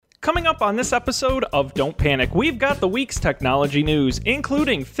Coming up on this episode of Don't Panic, we've got the week's technology news,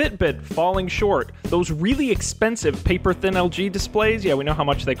 including Fitbit falling short, those really expensive paper-thin LG displays, yeah, we know how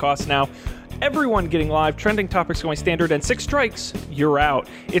much they cost now, everyone getting live, trending topics going standard, and 6 strikes, you're out.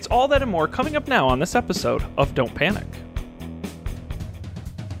 It's all that and more coming up now on this episode of Don't Panic.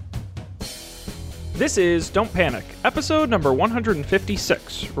 This is Don't Panic, episode number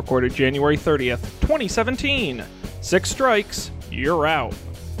 156, recorded January 30th, 2017. 6 strikes, you're out.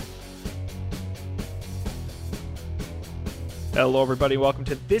 Hello, everybody. Welcome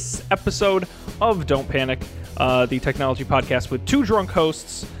to this episode of Don't Panic, the technology podcast with 2 drunk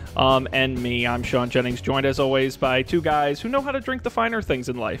hosts and me. I'm Sean Jennings, joined as always by 2 guys who know how to drink the finer things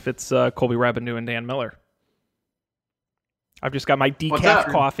in life. It's Colby Rabideau and Dan Miller. I've just got my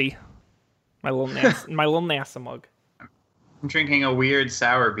decaf coffee, my little NASA mug. I'm drinking a weird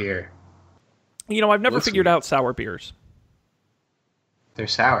sour beer. You know, I've never figured out sour beers. They're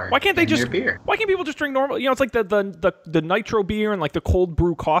sour. Why can't they just? Beer. Why can't people just drink normal? You know, it's like the nitro beer and like the cold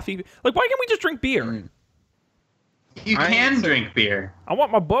brew coffee. Like, why can't we just drink beer? You can drink beer. I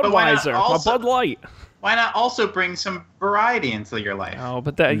want my Budweiser, my Bud Light. Why not also bring some variety into your life? Oh,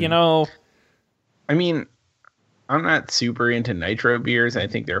 but that, you know. I mean, I'm not super into nitro beers. I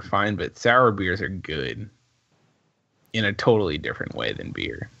think they're fine, but sour beers are good in a totally different way than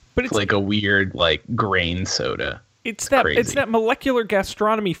beer. But it's like a weird, like, grain soda. It's that molecular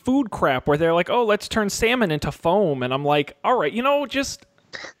gastronomy food crap where they're like, oh, let's turn salmon into foam, and I'm like, all right, you know, just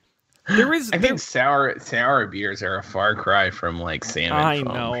there is. I think sour beers are a far cry from like salmon. I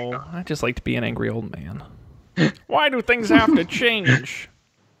foam. know. I just like to be an angry old man. Why do things have to change?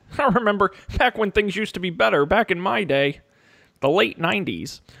 I remember back when things used to be better. Back in my day, the late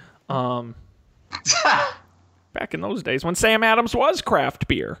 '90s. Back in those days when Sam Adams was craft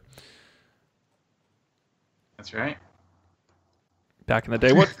beer. That's right. Back in the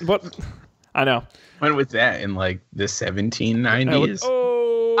day, what? I know. When was that? In like the 1790s?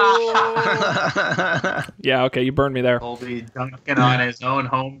 Oh. Yeah. Okay, you burned me there. Colby dunking on his own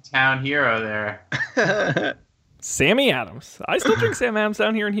hometown hero there. Sammy Adams. I still drink Sam Adams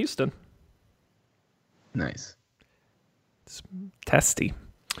down here in Houston. Nice. It's testy.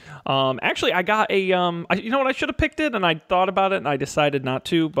 Actually, I got a you know what? I should have picked it, and I thought about it, and I decided not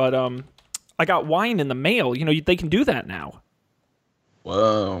to. But I got wine in the mail. You know, they can do that now.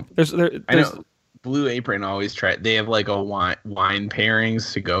 Whoa. There's I know Blue Apron always try. They have like a wine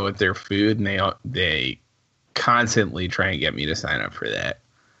pairings to go with their food, and they constantly try and get me to sign up for that.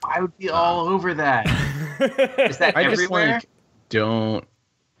 I would be all over that. Is that I everywhere? Just like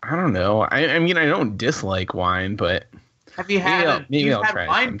I don't know. I mean, I don't dislike wine, but have you had maybe I'll try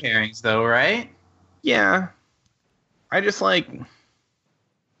wine pairings though, right? Yeah. I just like.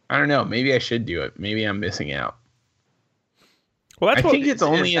 I don't know. Maybe I should do it. Maybe I'm missing out. Well, I think it's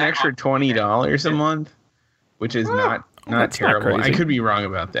only an extra $20 a month, which is not terrible. Not I could be wrong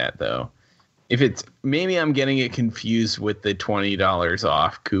about that though. If it's maybe I'm getting it confused with the $20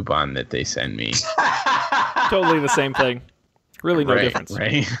 off coupon that they send me. Totally the same thing. Really no difference.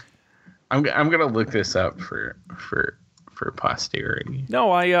 Right. I'm gonna look this up for posterity.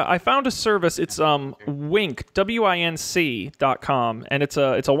 No, I found a service. It's Winc, WINC.com, and it's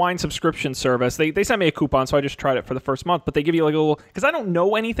a wine subscription service. They sent me a coupon, so I just tried it for the first month. But they give you like a little, because I don't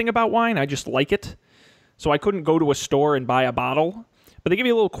know anything about wine, I just like it, so I couldn't go to a store and buy a bottle. But they give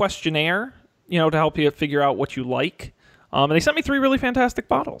you a little questionnaire, you know, to help you figure out what you like. And they sent me 3 really fantastic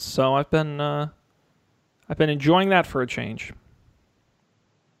bottles, so I've been enjoying that for a change.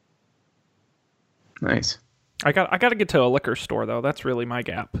 Nice. I got to get to a liquor store though. That's really my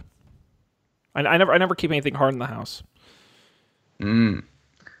gap. I never keep anything hard in the house.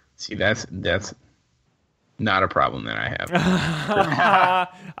 See, that's not a problem that I have.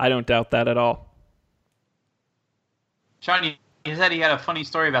 I don't doubt that at all. Sean, you said you had a funny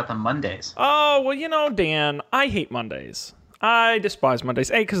story about the Mondays. Oh, well, you know, Dan, I hate Mondays. I despise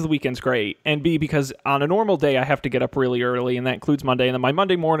Mondays. A, because the weekend's great, and B, because on a normal day I have to get up really early, and that includes Monday, and then my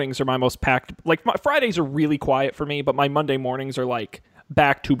Monday mornings are my most packed. Like, my Fridays are really quiet for me, but my Monday mornings are like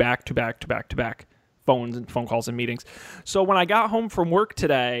back to back to back to back to back phone calls and meetings. So when I got home from work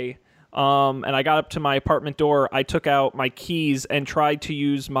today, and I got up to my apartment door, I took out my keys and tried to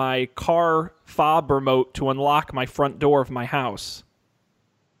use my car fob remote to unlock my front door of my house.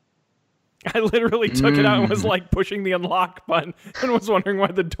 I literally took it out and was like pushing the unlock button and was wondering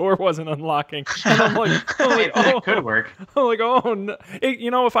why the door wasn't unlocking. And I'm like, that could work. I'm like, oh no. You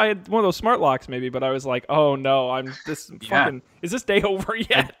know, if I had one of those smart locks maybe, but I was like, oh no, is this day over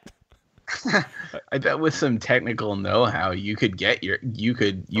yet? I bet with some technical know-how, you could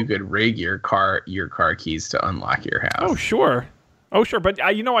rig your car keys to unlock your house. Oh, sure. Oh, sure. But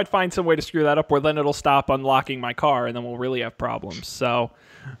I'd find some way to screw that up where then it'll stop unlocking my car and then we'll really have problems. So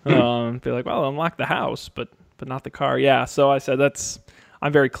be like, well, unlock the house, but not the car. Yeah. So I said,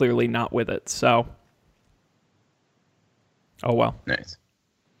 I'm very clearly not with it. So, oh, well. Nice.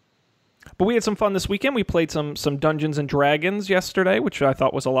 But we had some fun this weekend. We played some Dungeons and Dragons yesterday, which I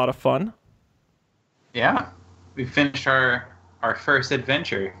thought was a lot of fun. Yeah. We finished our first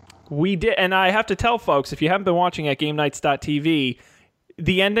adventure. We did, and I have to tell folks, if you haven't been watching at GameNights.tv,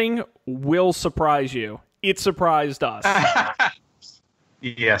 the ending will surprise you. It surprised us.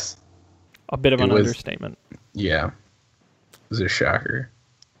 Yes. A bit of an understatement. Yeah. It was a shocker.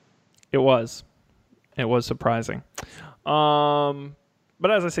 It was. It was surprising. But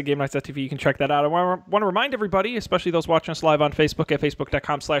as I said, GameNights.tv, you can check that out. I want to remind everybody, especially those watching us live on Facebook at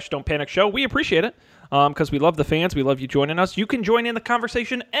facebook.com/Don'tPanicShow. We appreciate it because we love the fans. We love you joining us. You can join in the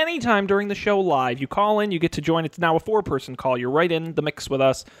conversation anytime during the show live. You call in, you get to join. It's now a 4-person call. You're right in the mix with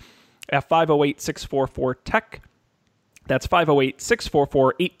us at 508-644-TECH. That's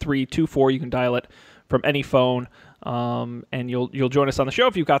 508-644-8324. You can dial it from any phone. And you'll join us on the show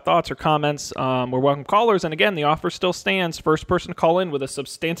if you've got thoughts or comments. We're welcome callers, and again, the offer still stands. First person to call in with a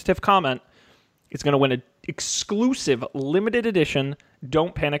substantive comment is going to win an exclusive limited edition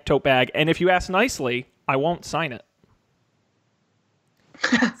Don't Panic tote bag. And if you ask nicely, I won't sign it.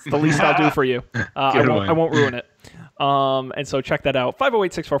 It's the least I'll do for you. I won't ruin it. And so check that out.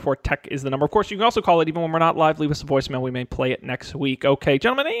 508-644-TECH is the number. Of course, you can also call it even when we're not live. Leave us a voicemail. We may play it next week. Okay,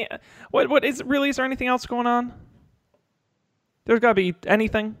 gentlemen, is there anything else going on? There's got to be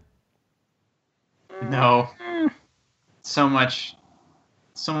anything. No. So much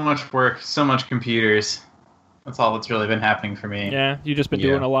work, so much computers. That's all that's really been happening for me. Yeah, you've just been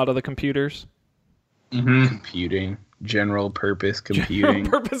doing a lot of the computers. Mm-hmm. Computing. General purpose computing.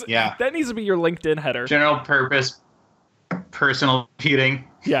 General purpose. Yeah. That needs to be your LinkedIn header. General purpose personal computing.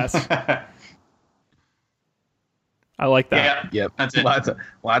 Yes. I like that. Yeah. Yep. That's it. Lots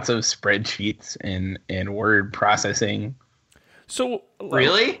of spreadsheets and word processing. So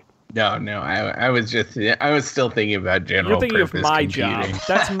really? No. I was still thinking about general. You're thinking purpose of my computing. job.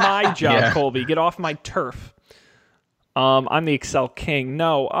 That's my job, Colby. Get off my turf. I'm the Excel king.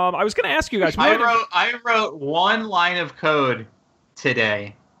 No. I was going to ask you guys. I wrote one line of code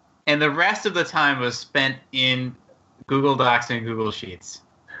today, and the rest of the time was spent in Google Docs and Google Sheets.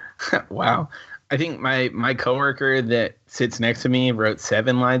 Wow. I think my coworker that sits next to me wrote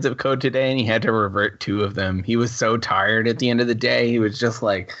 7 lines of code today, and he had to revert 2 of them. He was so tired at the end of the day. He was just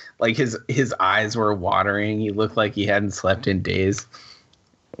like his eyes were watering. He looked like he hadn't slept in days.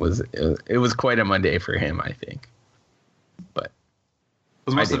 It was quite a Monday for him, I think. But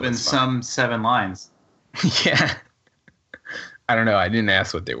those must have been some 7 lines. Yeah. I don't know. I didn't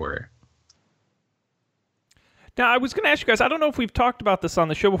ask what they were. Now, I was going to ask you guys, I don't know if we've talked about this on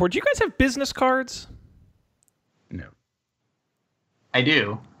the show before. Do you guys have business cards? No. I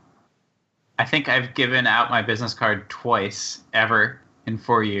do. I think I've given out my business card twice ever in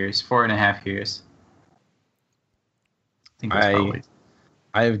 4.5 years. I think that's probably...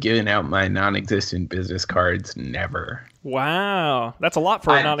 I have given out my non-existent business cards never. Wow. That's a lot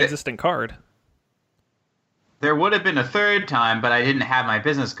for a non-existent card. There would have been a third time, but I didn't have my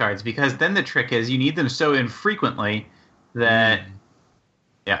business cards because then the trick is you need them so infrequently that,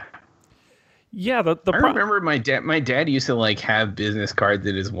 yeah. Yeah, I remember my dad used to have business cards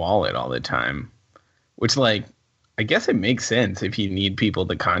in his wallet all the time, which I guess it makes sense if you need people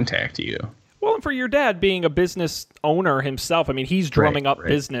to contact you. Well, and for your dad being a business owner himself, I mean, he's drumming up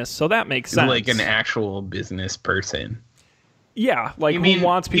business, so that makes sense. Like an actual business person. Yeah, who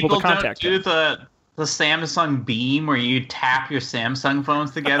wants people to contact him? The Samsung Beam where you tap your Samsung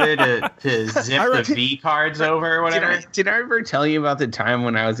phones together to zip the V cards over or whatever. Did I ever tell you about the time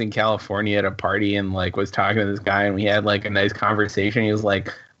when I was in California at a party and was talking to this guy and we had a nice conversation? He was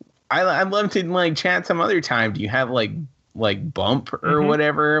like, I'd love to chat some other time. Do you have Bump or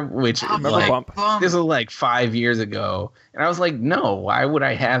whatever? Which Bump. This was 5 years ago. And I was like, no, why would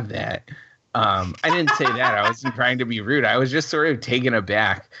I have that? I didn't say that. I wasn't trying to be rude. I was just sort of taken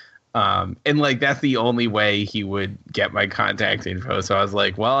aback. And that's the only way he would get my contact info. So I was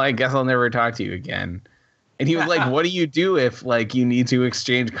like, well, I guess I'll never talk to you again. And he was like, what do you do if you need to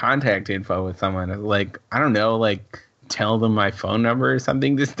exchange contact info with someone? I was like, I don't know, tell them my phone number or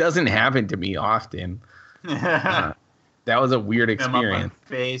something. This doesn't happen to me often. That was a weird experience.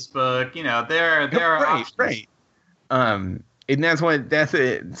 Facebook, there are options. Right. And that's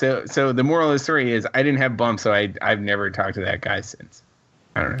it. So the moral of the story is I didn't have Bump, so I've never talked to that guy since.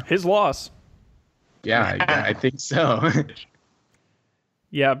 I don't know. His loss. Yeah, I think so.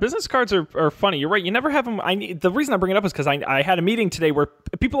 Yeah, business cards are funny. You're right. You never have them. The reason I bring it up is because I had a meeting today where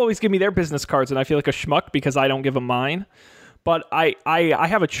people always give me their business cards, and I feel like a schmuck because I don't give them mine. But I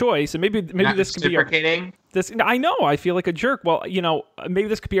have a choice, and maybe this could be this. I know I feel like a jerk. Well, maybe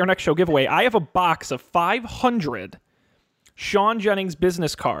this could be our next show giveaway. I have a box of 500 Sean Jennings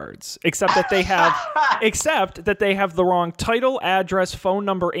business cards, except that they have the wrong title, address, phone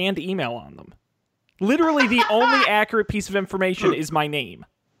number, and email on them. Literally, the only accurate piece of information is my name.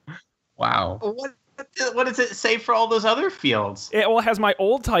 Wow. What does it say for all those other fields? It has my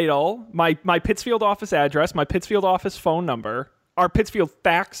old title, my Pittsfield office address, my Pittsfield office phone number, our Pittsfield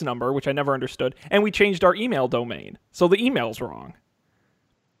fax number, which I never understood, and we changed our email domain. So the email's wrong.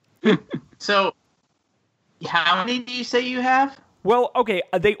 So, how many do you say you have? Well, okay,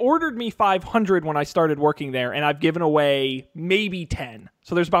 they ordered me 500 when I started working there, and I've given away maybe 10.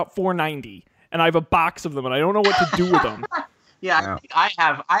 So there's about 490. And I have a box of them, and I don't know what to do with them. Yeah, I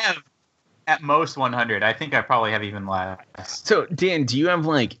have at most 100. I think I probably have even less. So, Dan, do you have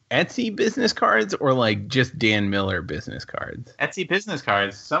like Etsy business cards or like just Dan Miller business cards? Etsy business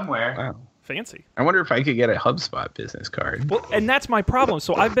cards somewhere. Wow. Fancy. I wonder if I could get a HubSpot business card. Well, and that's my problem.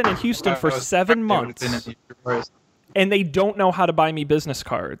 So I've been in Houston for 7 months, and they don't know how to buy me business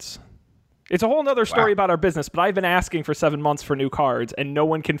cards. It's a whole other story about our business, but I've been asking for 7 months for new cards, and no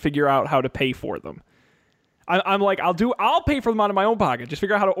one can figure out how to pay for them. I'm like, I'll pay for them out of my own pocket. Just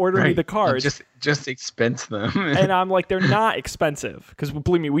figure out how to order me the cards. Just expense them. And I'm like, they're not expensive because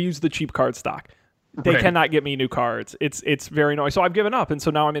believe me, we use the cheap card stock. They cannot get me new cards. It's very annoying. So I've given up, and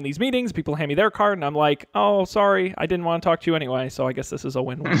so now I'm in these meetings. People hand me their card, and I'm like, oh, sorry, I didn't want to talk to you anyway. So I guess this is a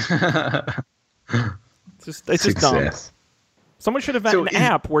win-win. It's just dumb. Someone should have an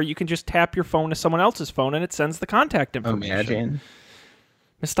app where you can just tap your phone to someone else's phone and it sends the contact information. Imagine.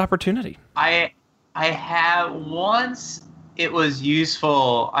 Missed opportunity. I have once. It was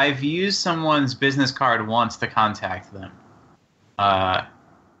useful. I've used someone's business card once to contact them. I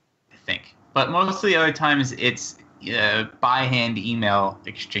think, but most of the other times it's by hand email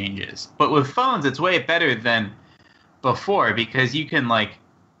exchanges. But with phones, it's way better than before because you can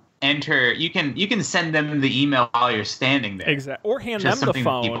enter. You can send them the email while you're standing there. Exactly. Or hand them the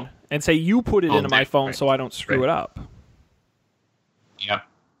phone and say you put it into my phone so I don't screw it up. Yep.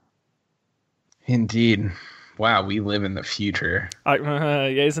 Indeed. Wow, we live in the future.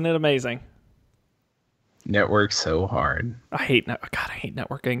 Isn't it amazing? Network so hard. I hate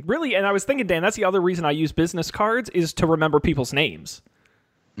networking. Really, and I was thinking, Dan, that's the other reason I use business cards is to remember people's names.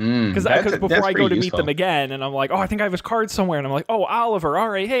 Because before I go to meet them again, and I'm like, oh, I think I have his card somewhere, and I'm like, oh, Oliver. All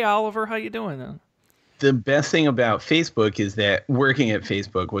right, hey, Oliver, how you doing? The best thing about Facebook is that working at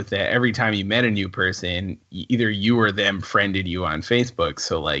Facebook was that every time you met a new person, either you or them friended you on Facebook,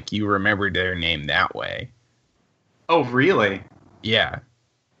 so you remembered their name that way. Oh, really? Yeah.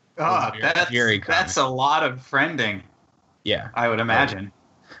 Oh, that's a lot of friending. Yeah. I would imagine.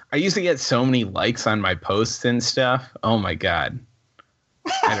 I used to get so many likes on my posts and stuff. Oh, my God.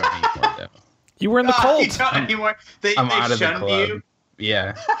 I don't need more, though. You were in the cult. You don't anymore. I'm out of the club. You?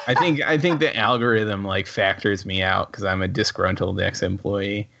 Yeah. I think the algorithm factors me out because I'm a disgruntled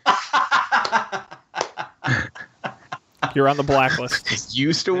ex-employee. You're on the blacklist.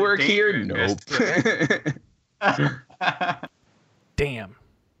 Used to work here? Nope. Damn.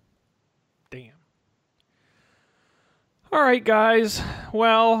 All right, guys.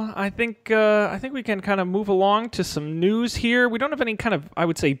 Well, I think we can kind of move along to some news here. We don't have any kind of, I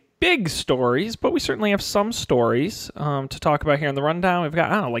would say, big stories, but we certainly have some stories to talk about here in the rundown. We've got,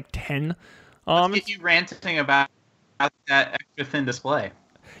 10. Let's get you ranting about that extra thin display.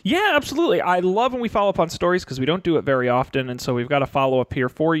 Yeah, absolutely. I love when we follow up on stories because we don't do it very often, and so we've got a follow-up here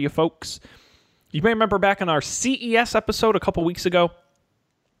for you folks. You may remember back in our CES episode a couple weeks ago,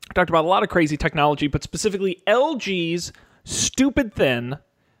 I talked about a lot of crazy technology, but specifically LG's stupid thin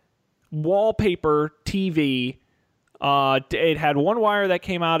wallpaper TV. It had one wire that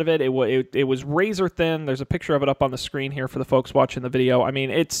came out of it. It was razor thin. There's a picture of it up on the screen here for the folks watching the video. I mean,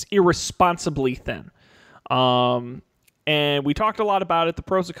 it's irresponsibly thin. And we talked a lot about it, the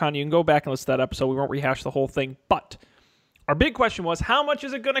pros and cons. You can go back and listen to that episode. We won't rehash the whole thing. But our big question was, how much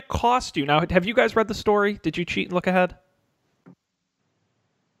is it going to cost you? Now, have you guys read the story? Did you cheat and look ahead?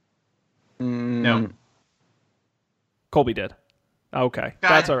 No. Colby did. Okay.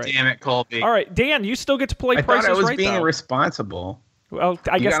 That's all right. Damn it, Colby. All right, Dan, you still get to play Price is Right, I thought I was being responsible. Well,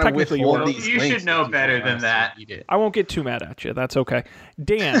 I guess technically you were. You should know better than that. I won't get too mad at you. That's okay.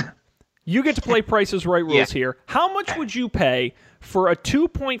 Dan, you get to play Price is Right rules here. How much would you pay for a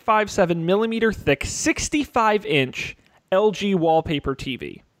 2.57 millimeter thick, 65-inch LG wallpaper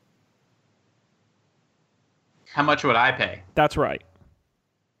TV? How much would I pay? That's right.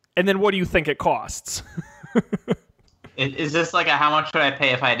 And then what do you think it costs? Is this like a how much would I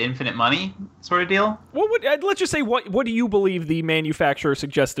pay if I had infinite money sort of deal? Let's just say what do you believe the manufacturer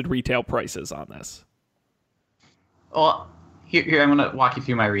suggested retail price is on this? Well, here I'm going to walk you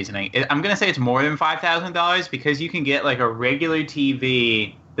through my reasoning. I'm going to say it's more than $5,000 because you can get like a regular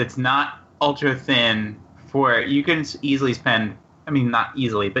TV that's not ultra thin for you can easily spend. I mean, not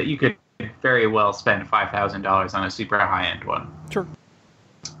easily, but you could very well spend $5,000 on a super high end one. Sure.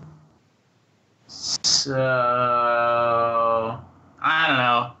 So I don't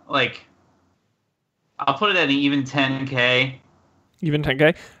know. Like, I'll put it at an even 10K. Even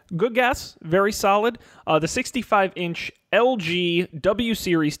 10K. Good guess. Very solid. The 65-inch LG W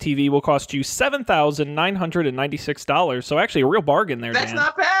Series TV will cost you $7,996. So actually a real bargain there, That's Dan.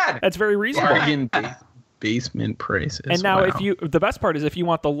 not bad. That's very reasonable. Bargain basement prices. And now wow. the best part is if you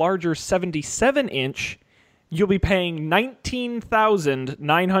want the larger 77-inch, you'll be paying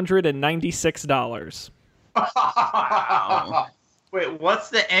 $19,996. Wow. Wait, what's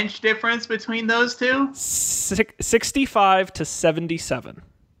the inch difference between those two? 65 to 77.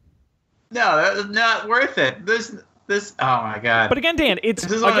 No, that's not worth it. This. Oh my god. But again, Dan,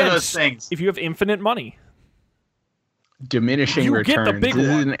 This is one of those things. If you have infinite money, diminishing you get returns. the big This is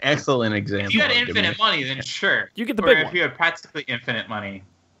one. an excellent example. If you had of infinite money, then sure. You get the or big if one. you had practically infinite money.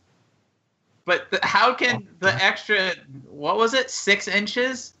 But how can the extra, what was it, 6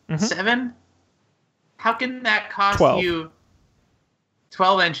 inches? 7? How can that cost 12. you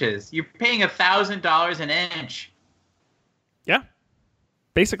 12 inches? You're paying $1,000 an inch. Yeah,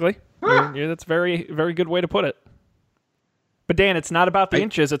 basically. Yeah, that's a very, very good way to put it. But Dan, it's not about the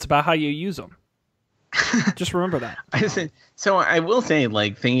inches; it's about how you use them. Just remember that. So I will say,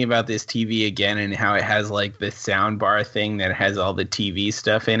 like, thinking about this TV again and how it has like the sound bar thing that has all the TV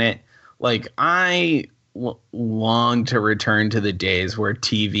stuff in it. Like, I long to return to the days where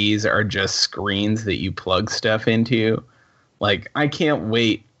TVs are just screens that you plug stuff into. Like, I can't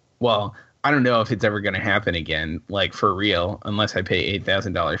wait. Well, I don't know if it's ever going to happen again, like, for real, unless I pay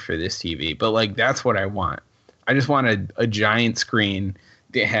 $8,000 for this TV. But, like, that's what I want. I just want a giant screen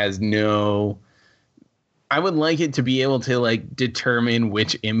that has no... I would like it to be able to, like, determine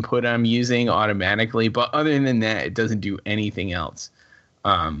which input I'm using automatically. But other than that, it doesn't do anything else.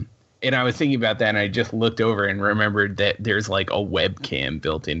 And I was thinking about that, and I just looked over and remembered that there's, like, a webcam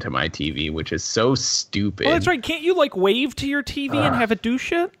built into my TV, which is so stupid. Oh, that's right. Can't you, like, wave to your TV and have it do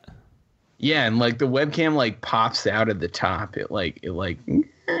shit? Yeah, and like the webcam like pops out of the top.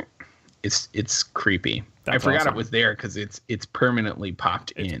 It's creepy. That's I forgot awesome. it was there because it's permanently popped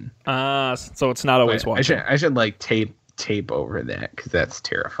in. So it's not always But watching. I should like tape over that because that's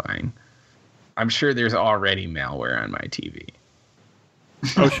terrifying. I'm sure there's already malware on my TV.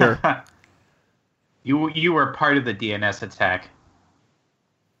 Oh, sure. You were part of the DNS attack.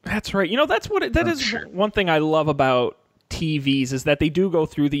 That's right. You know, that is sure. one thing I love about TVs is that they do go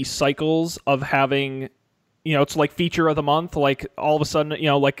through these cycles of having, you know, it's like feature of the month. Like all of a sudden, you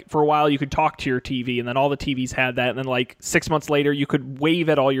know, like for a while you could talk to your TV and then all the TVs had that. And then like 6 months later you could wave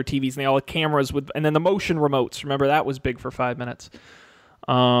at all your TVs and they all had cameras with, and then the motion remotes. Remember that was big for 5 minutes.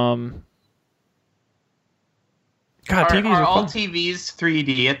 God, TVs are all fun. TVs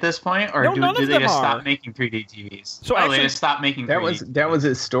 3D at this point, or No, none do of they them just are. stop making 3D TVs? So they actually- just stopped making 3D. That was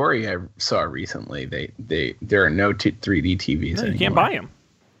a story I saw recently. There are no 3D TVs No, anymore. you can't buy them.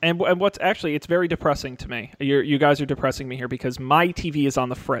 And what's actually, it's very depressing to me. You guys are depressing me here because my TV is on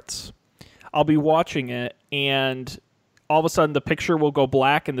the fritz. I'll be watching it, and all of a sudden the picture will go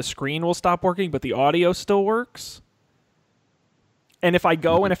black and the screen will stop working, but the audio still works. And if I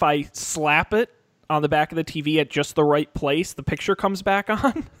go and if I slap it on the back of the TV at just the right place, the picture comes back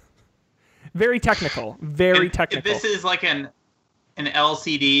on. Very technical. Very technical. This is like an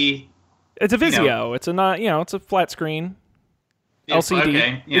LCD. It's a Vizio. you know. It's a not, it's a flat screen LCD.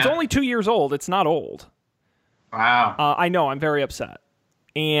 Okay, yeah. It's only 2 years old. It's not old. Wow. I know. I'm very upset.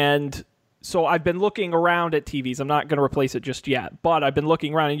 And so I've been looking around at TVs. I'm not going to replace it just yet, but I've been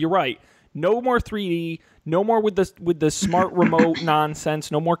looking around, and you're right. No more 3D. No more with the smart remote nonsense.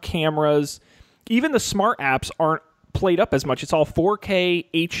 No more cameras. Even the smart apps aren't played up as much. It's all 4K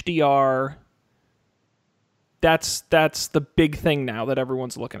HDR. That's the big thing now that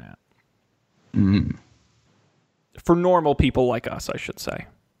everyone's looking at. Mm. For normal people like us, I should say.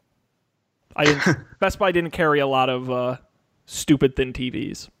 Best Buy didn't carry a lot of stupid thin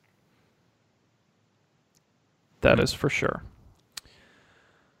TVs. That is for sure.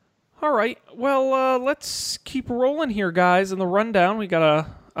 All right. Well, let's keep rolling here, guys. In the rundown, we got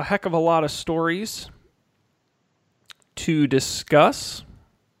a heck of a lot of stories to discuss.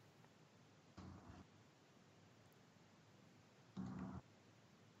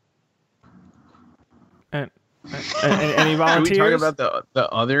 Any volunteers? Can we talk about the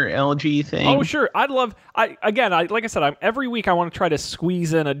other LG thing? Oh, sure. Like I said, every week I want to try to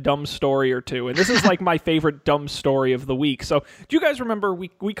squeeze in a dumb story or two, and this is like my favorite dumb story of the week. So, do you guys remember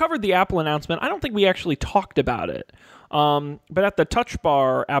we covered the Apple announcement? I don't think we actually talked about it, but at the Touch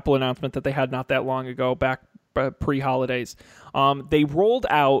Bar Apple announcement that they had not that long ago, back pre-holidays, they rolled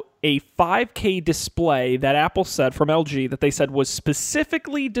out a 5K display that Apple said from LG that they said was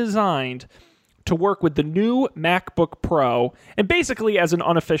specifically designed to work with the new MacBook Pro, and basically as an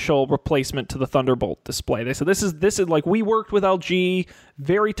unofficial replacement to the Thunderbolt display. They said this is like, we worked with LG,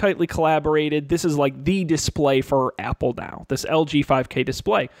 very tightly collaborated. This is like the display for Apple now, this LG 5K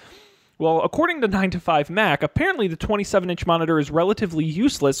display. Well, according to 9to5Mac, apparently the 27-inch monitor is relatively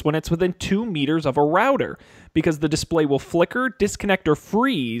useless when it's within 2 meters of a router, because the display will flicker, disconnect, or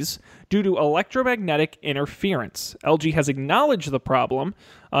freeze due to electromagnetic interference. LG has acknowledged the problem,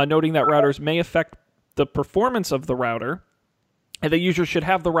 noting that routers may affect the performance of the router, and the user should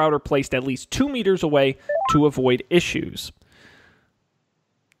have the router placed at least 2 meters away to avoid issues.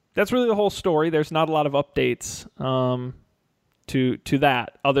 That's really the whole story. There's not a lot of updates to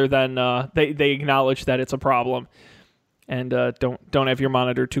that, other than they acknowledge that it's a problem, and don't have your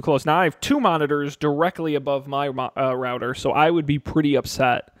monitor too close. Now I have 2 monitors directly above my router, so I would be pretty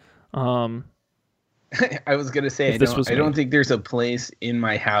upset. I was gonna say, I don't think there's a place in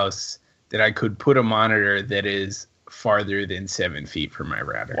my house that I could put a monitor that is farther than 7 feet from my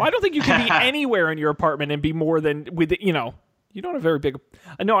router. Well, I don't think you can be anywhere in your apartment and be more than You don't have very big.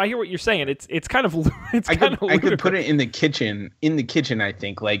 No, I hear what you're saying. It's kind of I could put it in the kitchen. In the kitchen, I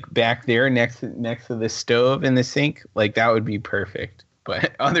think, like back there next to the stove and the sink. Like that would be perfect.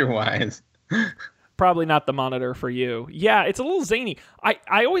 But otherwise, probably not the monitor for you. Yeah, it's a little zany.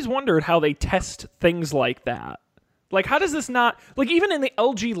 I always wondered how they test things like that. Like, how does this not, like, even in the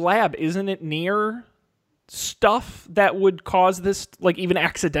LG lab, isn't it near stuff that would cause this, like, even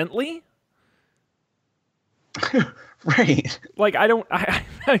accidentally? Right. Like, I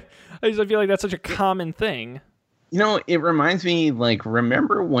just feel like that's such a common thing. You know, it reminds me, like,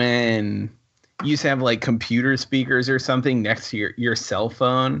 remember when you used to have, like, computer speakers or something next to your cell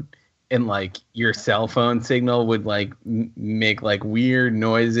phone, and, like, your cell phone signal would, like, make, like, weird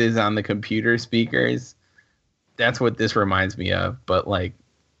noises on the computer speakers? That's what this reminds me of, but, like,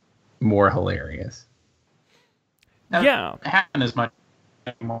 more hilarious. Yeah. It happen as much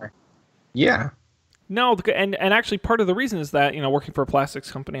anymore. Yeah. No, and actually part of the reason is that, working for a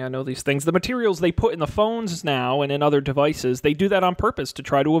plastics company, I know these things. The materials they put in the phones now and in other devices, they do that on purpose to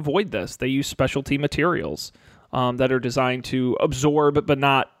try to avoid this. They use specialty materials that are designed to absorb but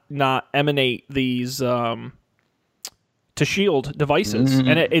not emanate these to shield devices. Mm-hmm.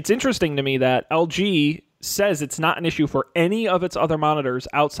 And it's interesting to me that LG says it's not an issue for any of its other monitors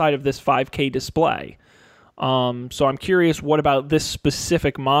outside of this 5K display. So I'm curious, what about this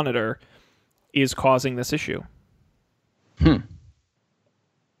specific monitor is causing this issue? It's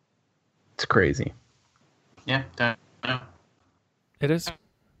crazy. Yeah, don't know. It is.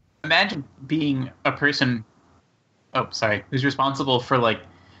 Imagine being a person who's responsible for, like,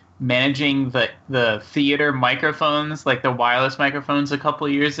 managing the theater microphones, like the wireless microphones a couple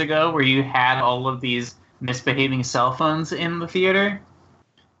of years ago, where you had all of these misbehaving cell phones in the theater.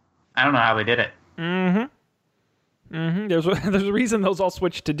 I don't know how they did it. There's a reason those all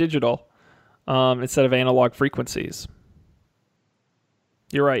switched to digital instead of analog frequencies.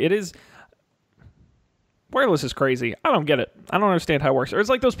 You're right. It is. Wireless is crazy. I don't get it. I don't understand how it works. Or it's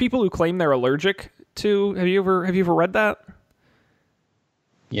like those people who claim they're allergic to. Have you ever read that?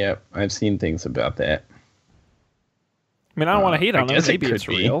 Yeah, I've seen things about that. I mean, I don't want to hate on them. Maybe it's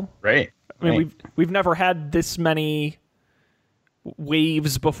real, right? I mean, we've never had this many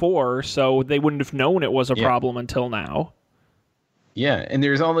waves before, so they wouldn't have known it was a problem until now. Yeah, and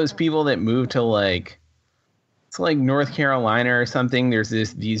there's all those people that move to, like, it's like North Carolina or something. There's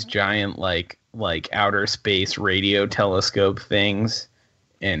these giant like outer space radio telescope things,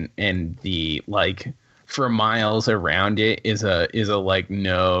 and the, like, for miles around it is a like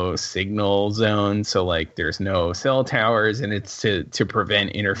no signal zone, so, like, there's no cell towers, and it's to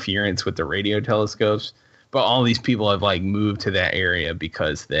prevent interference with the radio telescopes. But all these people have, like, moved to that area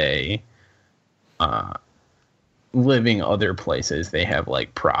because they living other places, they have,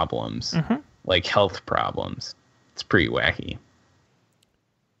 like, problems, like health problems. It's pretty wacky.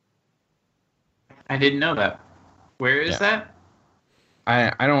 I didn't know that. Where is that?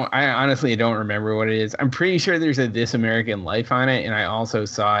 I honestly don't remember what it is. I'm pretty sure there's a This American Life on it, and I also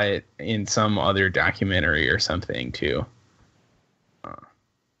saw it in some other documentary or something too.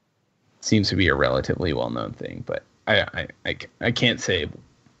 Seems to be a relatively well-known thing, but I can't say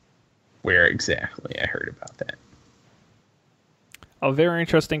where exactly I heard about that. A very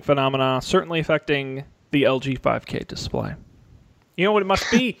interesting phenomena, certainly affecting the LG 5K display. You know what it must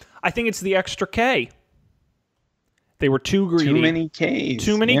be? I think it's the extra K. They were too greedy. Too many Ks.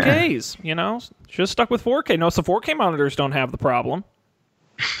 Too many Ks, you know? Should have stuck with 4K. Notice the 4K monitors don't have the problem.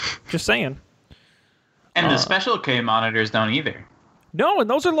 Just saying. And the special K monitors don't either. No, and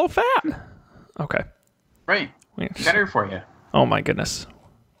those are low fat. Okay. Right. Better for you. Oh, my goodness.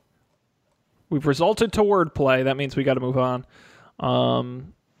 We've resulted to wordplay. That means we got to move on.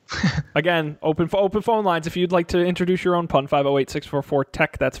 Again, open phone lines if you'd like to introduce your own pun.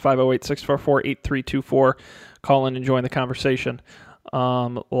 508-644-TECH. That's 508-644-8324. Call in and join the conversation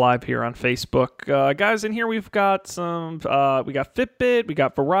live here on Facebook. Guys, in here we've got some. We got Fitbit, we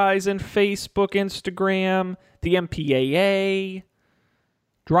got Verizon, Facebook, Instagram, the MPAA,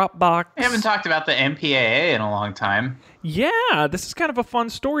 Dropbox. I haven't talked about the MPAA in a long time. Yeah, this is kind of a fun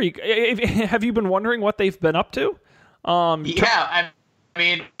story. Have you been wondering what they've been up to? I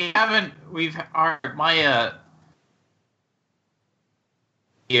mean, we've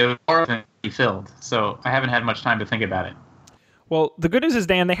filled, so I haven't had much time to think about it. Well, the good news is,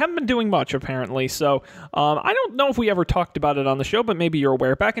 Dan, they haven't been doing much, apparently, so I don't know if we ever talked about it on the show, but maybe you're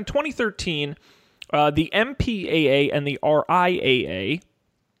aware. Back in 2013, the MPAA and the RIAA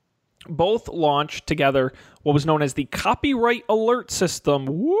both launched together what was known as the Copyright Alert System,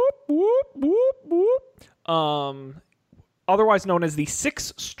 otherwise known as the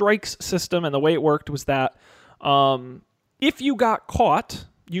Six Strikes System, and the way it worked was that if you got caught,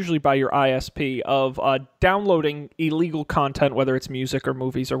 usually by your ISP, of downloading illegal content, whether it's music or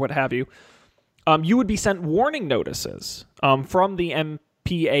movies or what have you, you would be sent warning notices from the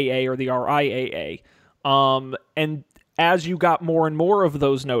MPAA or the RIAA. And as you got more and more of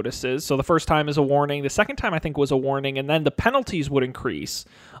those notices, so the first time is a warning, the second time I think was a warning, and then the penalties would increase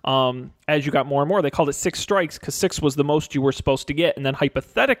as you got more and more. They called it 6 strikes because 6 was the most you were supposed to get. And then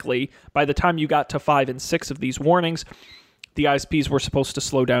hypothetically, by the time you got to 5 and 6 of these warnings, the ISPs were supposed to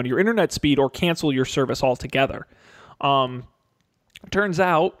slow down your internet speed or cancel your service altogether. Turns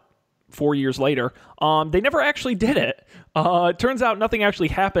out, 4 years later, they never actually did it. It turns out nothing actually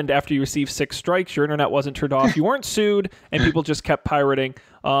happened after you received 6 strikes. Your internet wasn't turned off. You weren't sued, and people just kept pirating.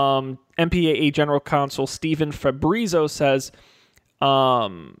 MPAA General Counsel Stephen Fabrizio says, a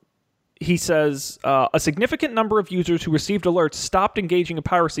significant number of users who received alerts stopped engaging in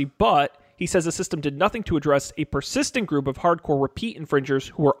piracy, but he says the system did nothing to address a persistent group of hardcore repeat infringers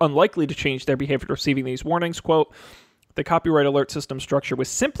who were unlikely to change their behavior receiving these warnings. Quote, the copyright alert system structure was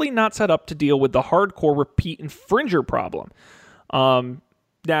simply not set up to deal with the hardcore repeat infringer problem.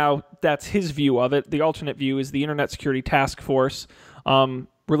 Now, that's his view of it. The alternate view is the Internet Security Task Force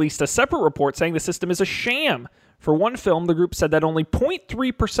released a separate report saying the system is a sham. For one film, the group said that only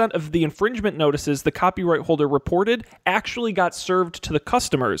 0.3% of the infringement notices the copyright holder reported actually got served to the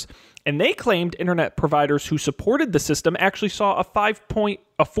customers. And they claimed internet providers who supported the system actually saw a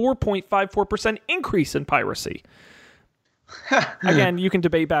 4.54% increase in piracy. Again, you can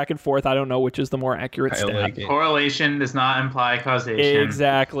debate back and forth. I don't know which is the more accurate stat. Like Correlation does not imply causation.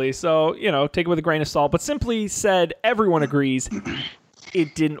 Exactly. So, take it with a grain of salt. But simply said, everyone agrees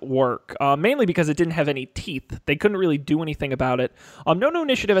it didn't work, mainly because it didn't have any teeth. They couldn't really do anything about it. No new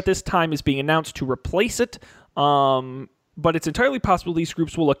initiative at this time is being announced to replace it, but it's entirely possible these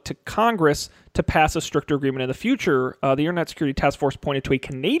groups will look to Congress to pass a stricter agreement in the future. The Internet Security Task Force pointed to a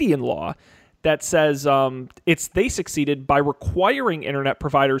Canadian law that says they succeeded by requiring internet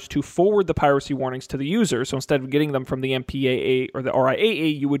providers to forward the piracy warnings to the user. So instead of getting them from the MPAA or the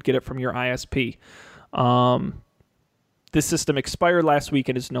RIAA, you would get it from your ISP. This system expired last week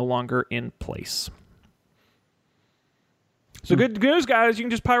and is no longer in place. So good news, guys. You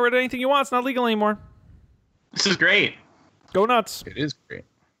can just pirate anything you want. It's not legal anymore. This is great. Go nuts. It is great.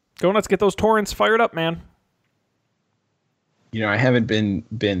 Go nuts. Get those torrents fired up, man. I haven't been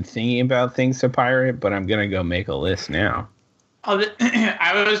thinking about things to pirate, but I'm gonna go make a list now. Oh,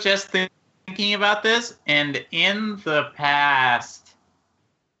 I was just thinking about this, and in the past,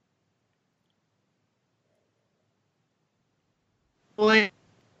 can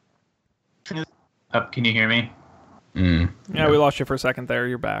you hear me? Yeah, we lost you for a second there.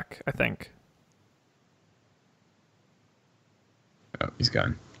 You're back, I think. Oh, he's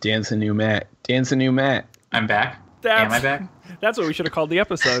gone. Dan's the new Matt. I'm back. Am I back? That's what we should have called the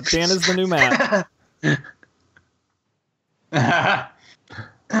episode. Dan is the new Matt.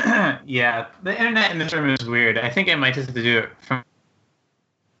 Yeah, the internet in this room is weird. I think I might just have to do it from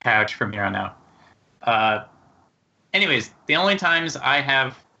couch from here on out. Anyways, the only times I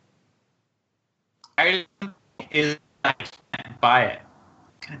can't buy it.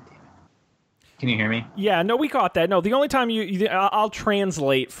 God damn it. Can you hear me? Yeah, no, we caught that. No, the only time I'll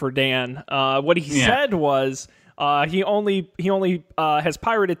translate for Dan. What he said was he only has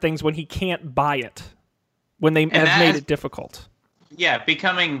pirated things when he can't buy it, when they have made it difficult. Yeah,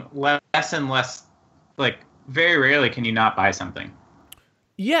 becoming less and less, like, very rarely can you not buy something.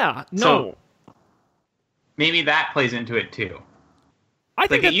 Yeah, no. So maybe that plays into it too. I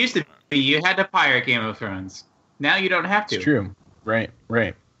think it used to be you had to pirate Game of Thrones. Now you don't have to. It's true. Right.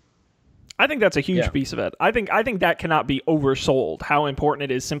 I think that's a huge piece of it. I think that cannot be oversold, how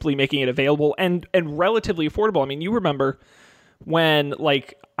important it is simply making it available and relatively affordable. I mean, you remember when, when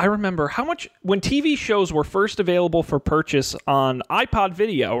TV shows were first available for purchase on iPod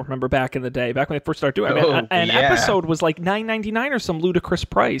Video, remember back in the day, back when they first started doing it. An episode was like $9.99 or some ludicrous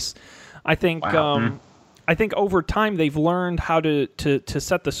price. I think I think over time they've learned how to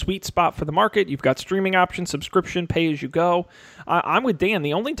set the sweet spot for the market. You've got streaming options, subscription, pay as you go. I'm with Dan.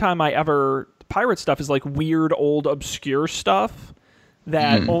 The only time I ever pirate stuff is like weird, old, obscure stuff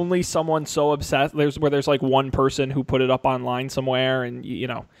that only someone so obsessed. There's like one person who put it up online somewhere, and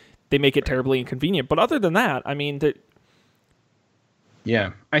they make it terribly inconvenient. But other than that, I mean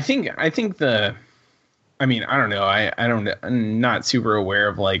I think I don't know. I'm not super aware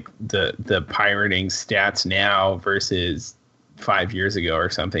of like the pirating stats now versus 5 years ago or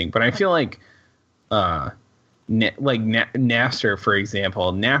something. But I feel like, Napster, for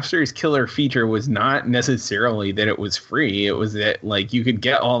example, Napster's killer feature was not necessarily that it was free. It was that like you could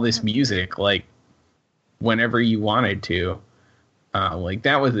get all this music like whenever you wanted to. Like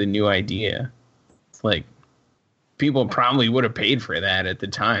that was a new idea. It's like, people probably would have paid for that at the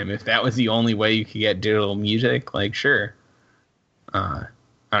time if that was the only way you could get digital music. Like, sure. I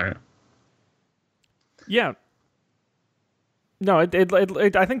don't know. Yeah. No,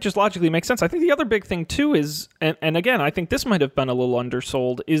 it I think just logically makes sense. I think the other big thing too is, and again, I think this might have been a little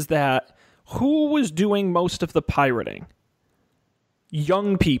undersold, is that who was doing most of the pirating?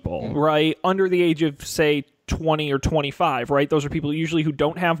 Young people, right? Under the age of, say, 20 or 25, right? Those are people usually who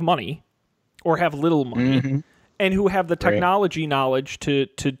don't have money or have little money. And who have the technology knowledge to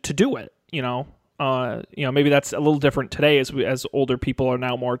do it, maybe that's a little different today as older people are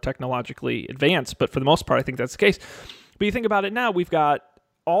now more technologically advanced. But for the most part, I think that's the case. But you think about it now, we've got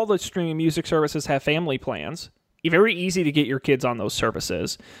all the streaming music services have family plans. Very easy to get your kids on those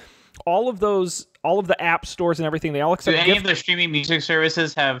services. All of the app stores and everything, they all accept. Do any of the streaming music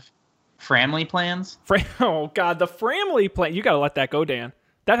services have family plans? Oh God, the family plan! You got to let that go, Dan.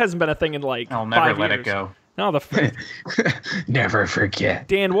 That hasn't been a thing in like I'll never 5 let years. it go. No, never forget.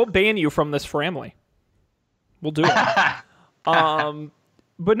 Dan, we'll ban you from this family. We'll do it.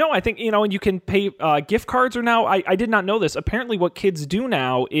 But no, I think, and you can pay, gift cards are now, I did not know this. Apparently what kids do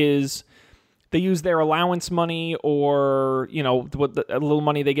now is they use their allowance money or, a little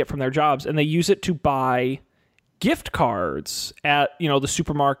money they get from their jobs, and they use it to buy gift cards at, the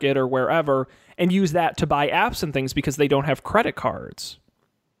supermarket or wherever, and use that to buy apps and things because they don't have credit cards.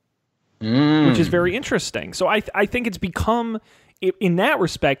 Which is very interesting. So I think it's become, in that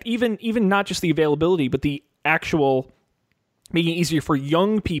respect, even not just the availability, but the actual making it easier for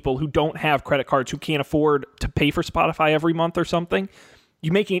young people who don't have credit cards, who can't afford to pay for Spotify every month or something.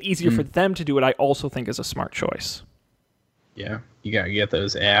 You making it easier for them to do it, I also think is a smart choice. Yeah, you gotta get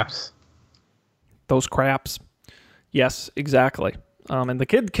those apps. Those craps. Yes, exactly. And the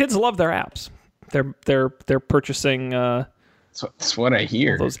kids love their apps. They're purchasing. That's what I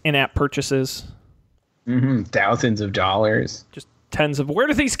hear. Those in-app purchases. Thousands of dollars. Just tens of... Where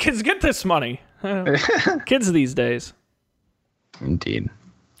do these kids get this money? Kids these days. Indeed.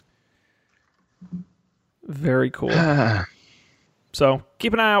 Very cool. So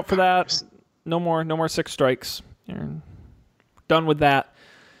keep an eye out for that. No more 6 strikes. You're done with that.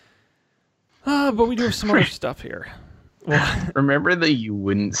 But we do have some other stuff here. Well, remember that you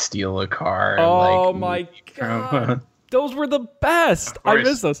wouldn't steal a car? Oh my God. Those were the best. I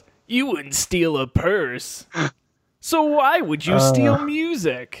miss those. You wouldn't steal a purse. So why would you steal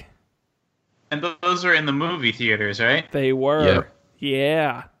music? And those were in the movie theaters, right? They were.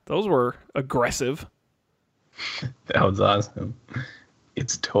 Yeah. Those were aggressive. That was awesome.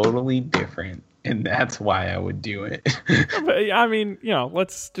 It's totally different. And that's why I would do it. But, I mean,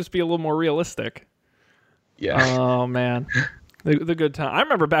 let's just be a little more realistic. Yeah. Oh, man. The good time. I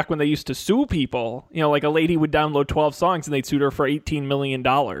remember back when they used to sue people. Like a lady would download 12 songs and they'd sue her for $18 million.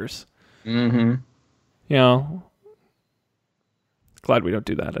 Mm-hmm. Glad we don't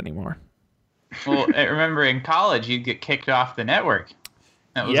do that anymore. Well, I remember in college, you'd get kicked off the network.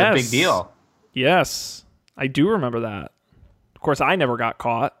 That was a big deal. Yes. I do remember that. Of course, I never got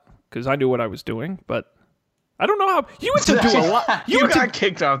caught because I knew what I was doing, but I don't know how you had to do a lot. You got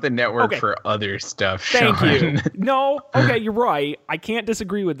kicked off the network for other stuff. Thank Sean. you. No, okay, you're right. I can't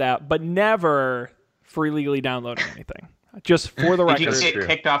disagree with that, but never for illegally downloading anything. Just for the record. Did you get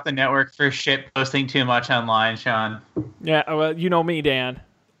kicked off the network for shit posting too much online, Sean? Yeah, well, you know me, Dan.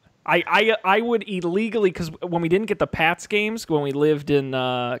 I would illegally, because when we didn't get the Pats games, when we lived in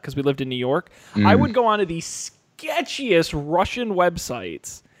New York, I would go onto the sketchiest Russian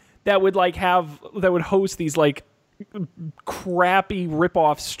websites that would host these like crappy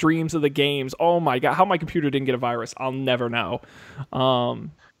rip-off streams of the games. Oh my god, how my computer didn't get a virus, I'll never know.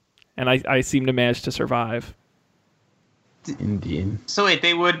 And I seem to manage to survive. Indeed. So wait,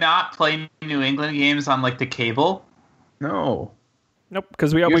 they would not play New England games on like the cable? No. Nope,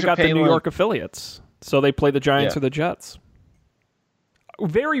 because we got the New York affiliates, so they play the Giants or the Jets.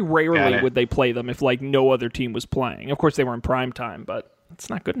 Very rarely would they play them if like no other team was playing. Of course, they were in prime time, but it's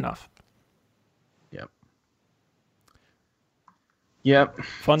not good enough. Yep.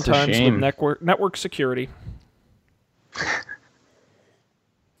 Fun times with network security.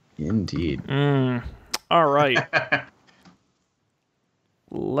 Indeed. All right.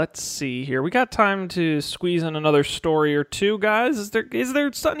 Let's see here. We got time to squeeze in another story or two, guys. Is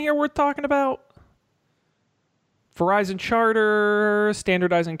there something here worth talking about? Verizon Charter,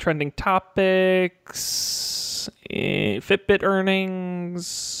 standardizing trending topics, Fitbit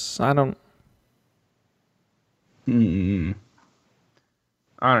earnings. I don't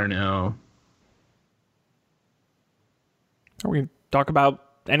know. Are we going to talk about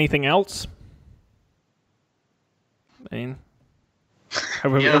anything else? I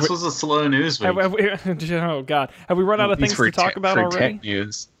mean, this was a slow news week. Oh God, have we run out of things to talk about already? Tech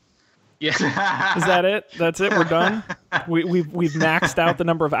news. Yeah. Is that it? That's it. We're done. We've maxed out the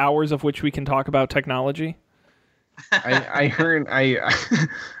number of hours of which we can talk about technology. I heard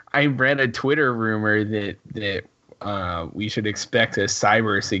I read a Twitter rumor that we should expect a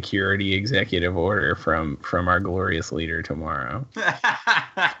cybersecurity executive order from our glorious leader tomorrow.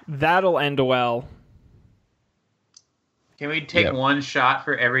 That'll end well. Can we take one shot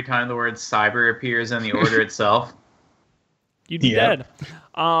for every time the word cyber appears in the order itself? You'd be dead.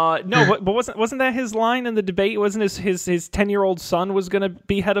 No, but wasn't that his line in the debate? Wasn't his 10-year-old son was going to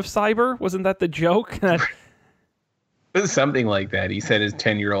be head of cyber? Wasn't that the joke? It was something like that. He said his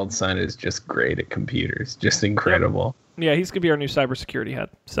 10-year-old son is just great at computers, just incredible. Yep. Yeah, he's going to be our new cybersecurity head.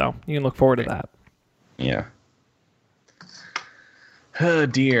 So you can look forward to that. Yeah. Oh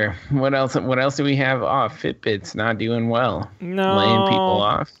dear. What else do we have off? Fitbit's not doing well. No. Laying people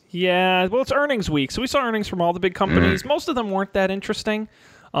off. Yeah. Well, it's earnings week, so we saw earnings from all the big companies. Most of them weren't that interesting.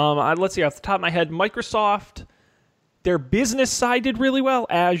 Let's see, off the top of my head, Microsoft, their business side did really well.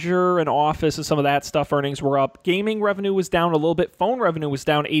 Azure and Office and some of that stuff, earnings were up. Gaming revenue was down a little bit. Phone revenue was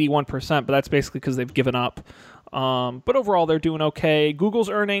down 81%, but that's basically because they've given up. But overall, they're doing okay. Google's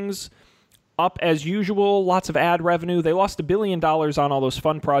earnings up as usual, lots of ad revenue. They lost $1 billion on all those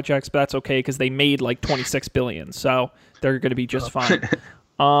fun projects, but that's okay because they made like $26 billion, so they're going to be just fine.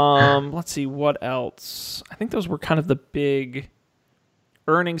 Let's see, what else? I think those were kind of the big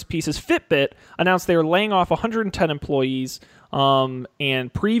earnings pieces. Fitbit announced they were laying off 110 employees and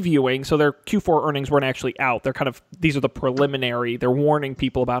previewing, so their Q4 earnings weren't actually out. These are the preliminary. They're warning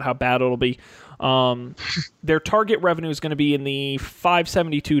people about how bad it'll be. Their target revenue is going to be in the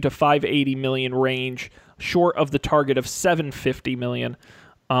 572 to 580 million range, short of the target of 750 million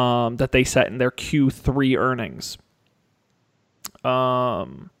that they set in their Q3 earnings.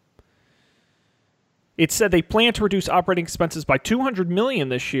 It said they plan to reduce operating expenses by $200 million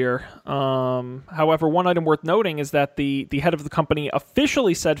this year. However, one item worth noting is that the head of the company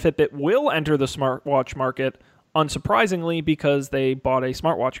officially said Fitbit will enter the smartwatch market, unsurprisingly, because they bought a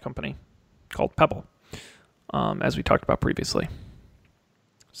smartwatch company called Pebble, as we talked about previously.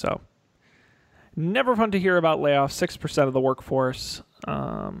 So, never fun to hear about layoffs, 6% of the workforce.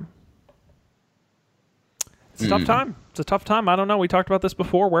 It's a tough time. It's a tough time. I don't know. We talked about this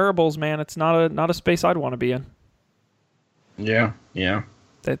before. Wearables, man. It's not a space I'd want to be in. Yeah.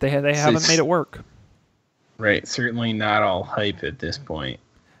 They haven't made it work. Right. Certainly not all hype at this point.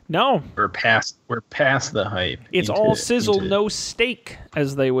 No. We're past the hype. It's all sizzle, no steak,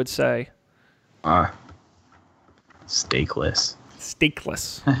 as they would say. Steakless.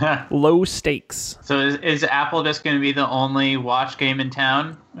 Low stakes. So is Apple just going to be the only watch game in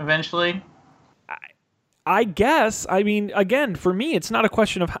town eventually? I guess. I mean, again, for me, it's not a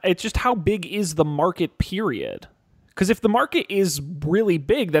question of... It's just how big is the market, period. Because if the market is really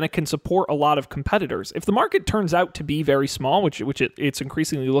big, then it can support a lot of competitors. If the market turns out to be very small, which it's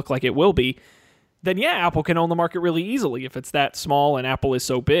increasingly look like it will be, then yeah, Apple can own the market really easily if it's that small and Apple is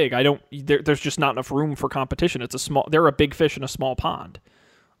so big. There's just not enough room for competition. They're a big fish in a small pond.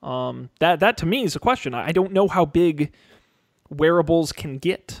 That to me is a question. I don't know how big wearables can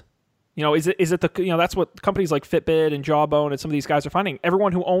get. Is it that's what companies like Fitbit and Jawbone and some of these guys are finding.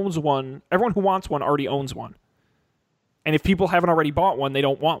 Everyone who wants one already owns one. And if people haven't already bought one, they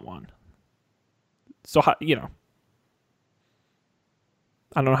don't want one. So, I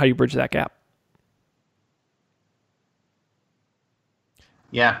don't know how you bridge that gap.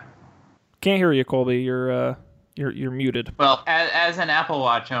 Yeah. Can't hear you, Colby. You're muted. Well, as an Apple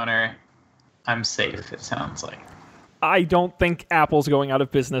Watch owner, I'm safe, it sounds like. I don't think Apple's going out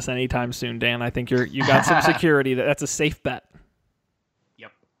of business anytime soon, Dan. I think you got some security. That's a safe bet.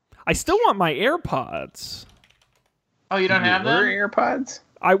 Yep. I still want my AirPods. Oh, you don't have them? AirPods?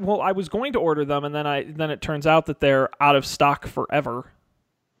 I was going to order them, and then it turns out that they're out of stock forever.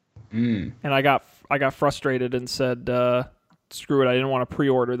 And I got frustrated and said, screw it, I didn't want to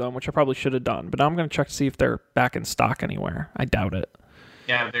pre-order them, which I probably should have done. But now I'm going to check to see if they're back in stock anywhere. I doubt it.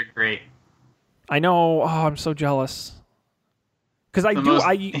 Yeah, they're great. I know. Oh, I'm so jealous. Because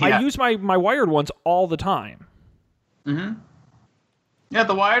I use my wired ones all the time. Mm-hmm. Yeah,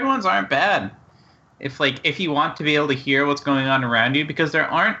 the wired ones aren't bad. If you want to be able to hear what's going on around you, because there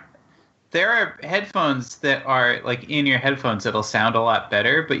are headphones that are like in your headphones that'll sound a lot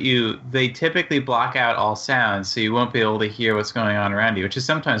better, but they typically block out all sounds, so you won't be able to hear what's going on around you, which is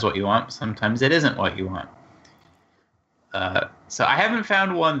sometimes what you want, sometimes it isn't what you want. So I haven't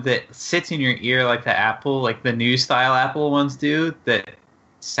found one that sits in your ear like the new style Apple ones do, that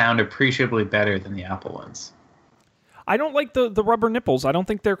sound appreciably better than the Apple ones. I don't like the rubber nipples. I don't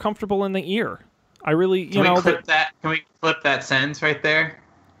think they're comfortable in the ear. I really, Can we clip that sentence right there?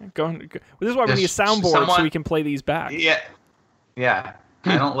 This is why we need a soundboard so we can play these back. Yeah.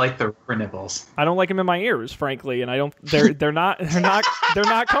 I don't like the rubber nipples. I don't like them in my ears, frankly, and I don't. They're not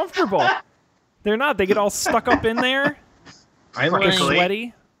comfortable. They're not. They get all stuck up in there. I like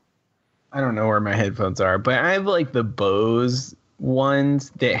sweaty. I don't know where my headphones are, but I have like the Bose ones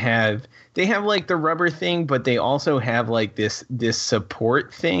that have like the rubber thing, but they also have like this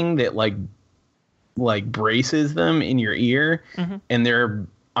support thing that like braces them in your ear, and they're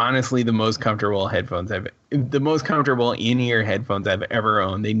honestly the most comfortable in-ear headphones I've ever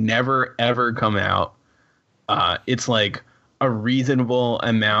owned. They never ever come out. It's like a reasonable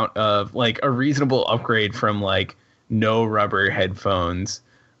amount of a reasonable upgrade from like no rubber headphones,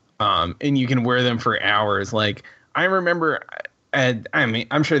 and you can wear them for hours. Like I remember,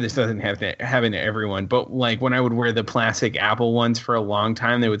 I'm sure this doesn't happen to everyone, but like when I would wear the plastic Apple ones for a long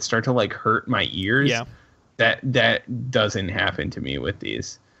time, they would start to like hurt my ears. Yeah. That doesn't happen to me with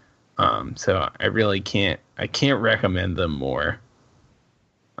these. So I really can't recommend them more.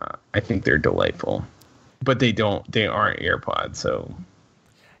 I think they're delightful, but they aren't AirPods. So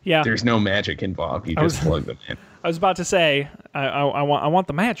yeah, there's no magic involved. You just plug them in. I was about to say, I want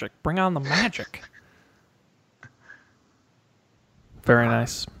the magic. Bring on the magic. Very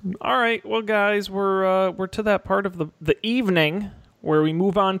nice. All right, well, guys, we're to that part of the evening where we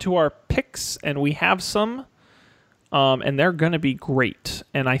move on to our picks, and we have some, and they're going to be great.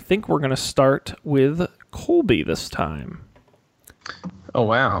 And I think we're going to start with Colby this time. Oh,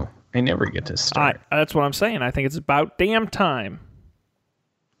 wow. I never get to start. That's what I'm saying. I think it's about damn time.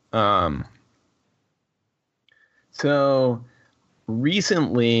 So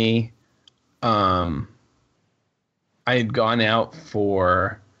recently, I had gone out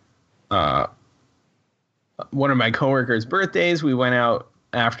for one of my coworkers' birthdays. We went out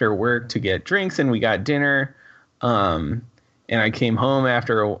after work to get drinks, and we got dinner. And I came home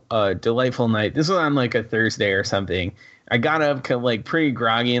after a delightful night. This was on like a Thursday or something. I got up like pretty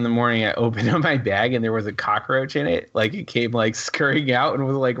groggy in the morning. I opened up my bag, and there was a cockroach in it. Like it came like scurrying out and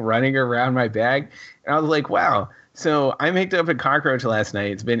was like running around my bag. And I was like, wow. So I picked up a cockroach last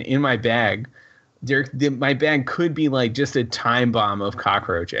night. It's been in my bag. My bag could be like just a time bomb of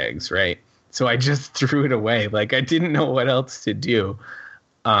cockroach eggs, right? So I just threw it away. Like I didn't know what else to do.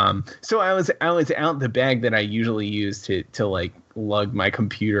 So I was out the bag that I usually use to like lug my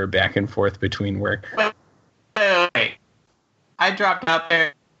computer back and forth between work. Wait. I dropped out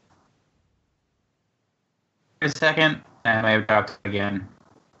there for a second, and I dropped again.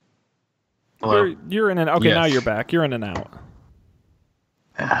 Hello? You're in and okay. Yes. Now you're back. You're in and out.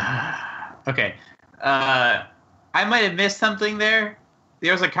 Okay. I might have missed something there.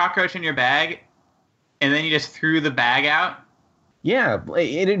 There was a cockroach in your bag, and then you just threw the bag out? Yeah,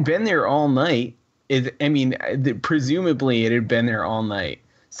 it had been there all night. Presumably it had been there all night.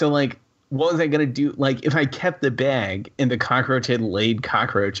 So, like, what was I going to do? Like, if I kept the bag and the cockroach had laid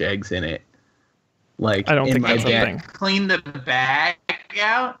cockroach eggs in it, like I don't in think my that's a bag. thing. Clean the bag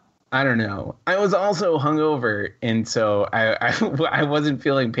out? I don't know. I was also hungover, and so I wasn't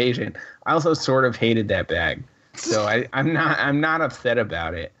feeling patient. I also sort of hated that bag, so I'm not upset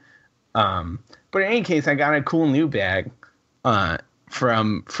about it. But in any case, I got a cool new bag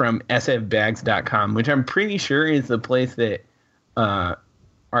from sfbags.com, which I'm pretty sure is the place that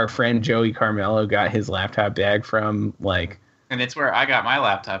our friend Joey Carmelo got his laptop bag from. Like, and it's where I got my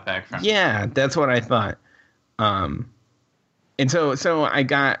laptop bag from. Yeah, that's what I thought. And so I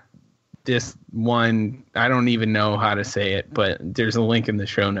got this one. I don't even know how to say it, but there's a link in the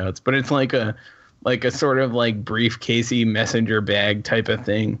show notes. But it's like a sort of like briefcasey messenger bag type of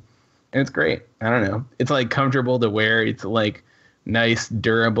thing, and it's great. I don't know. It's like comfortable to wear. It's like nice,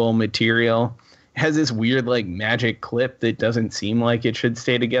 durable material. It has this weird like magic clip that doesn't seem like it should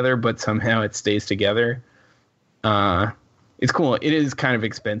stay together, but somehow it stays together. It's cool. It is kind of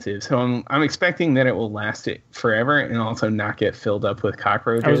expensive, so I'm expecting that it will last it forever and also not get filled up with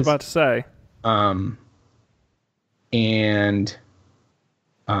cockroaches. I was about to say.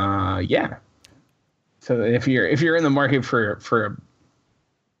 Yeah. So if you're in the market for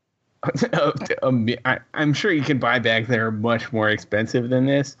I'm sure you can buy bags that are much more expensive than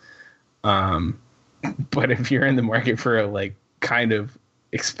this. But if you're in the market for a like kind of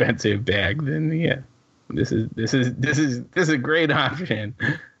expensive bag, then yeah. This is a great option.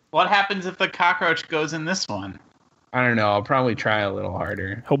 What happens if the cockroach goes in this one? I don't know. I'll probably try a little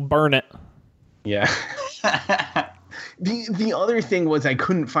harder. He'll burn it. Yeah. The other thing was I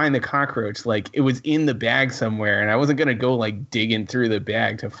couldn't find the cockroach. Like, it was in the bag somewhere, and I wasn't gonna go like digging through the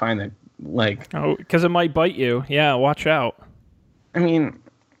bag to find the like. Oh, because it might bite you. Yeah, watch out. I mean,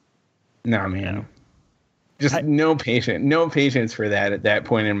 no, man. Just no patience for that at that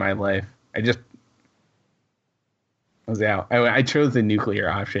point in my life. I was out. I chose the nuclear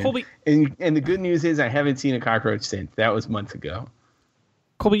option. Colby, and the good news is I haven't seen a cockroach since. That was months ago.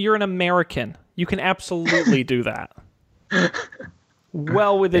 Colby, you're an American. You can absolutely do that.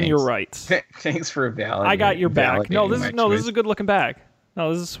 Well within your rights. Thanks for validating. I got your back. This is a good looking bag.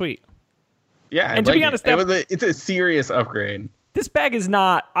 No, this is sweet. Yeah, and to be honest, it's a serious upgrade. This bag is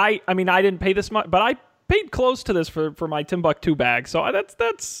not. I mean, I didn't pay this much, but I paid close to this for my Timbuk2 bag. So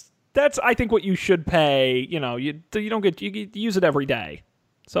that's I think what you should pay. You know, you use it every day.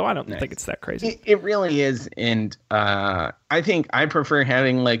 So I don't think it's that crazy. It really is, and I think I prefer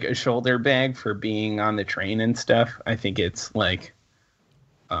having like a shoulder bag for being on the train and stuff. I think it's like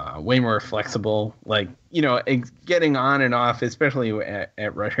way more flexible. Like, you know, getting on and off, especially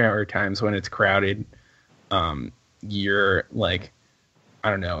at rush hour times when it's crowded. You're like, I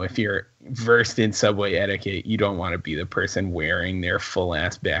don't know, if you're versed in subway etiquette, you don't want to be the person wearing their full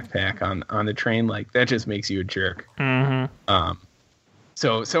ass backpack on the train. Like, that just makes you a jerk. Mm-hmm.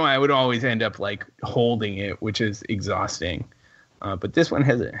 So I would always end up like holding it, which is exhausting. But this one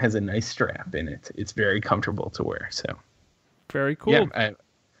has a nice strap in it. It's very comfortable to wear. So very cool. Yeah,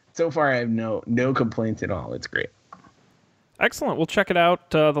 so far I have no complaints at all. It's great. Excellent. We'll check it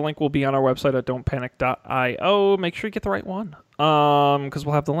out. The link will be on our website at don'tpanic.io. Make sure you get the right one, because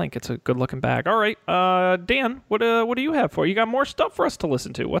we'll have the link. It's a good looking bag. All right, Dan, what do you have for you? You got more stuff for us to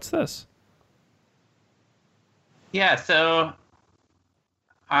listen to. What's this? Yeah, so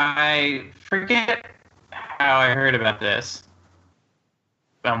I forget how I heard about this.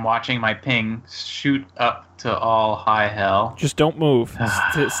 I'm watching my ping shoot up to all high hell. Just don't move.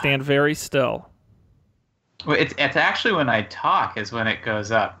 Stand very still. Well, it's actually when I talk is when it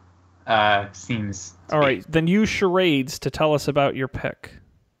goes up. Seems. All right, then use charades to tell us about your pick.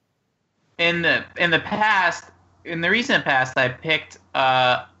 In the recent past, I picked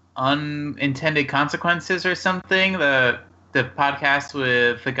Unintended Consequences or something. The podcast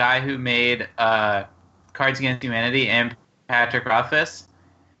with the guy who made Cards Against Humanity and Patrick Rothfuss.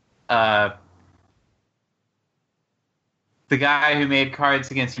 The guy who made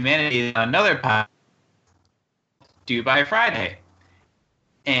Cards Against Humanity, another podcast, Due by Friday.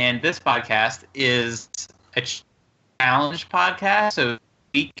 And this podcast is a challenge podcast. So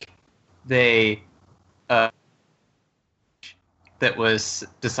week they that was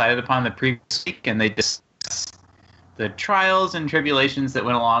decided upon the previous week, and they discuss the trials and tribulations that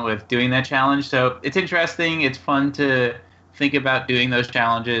went along with doing that challenge. So it's interesting. It's fun to think about doing those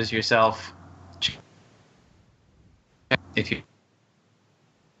challenges yourself. If you.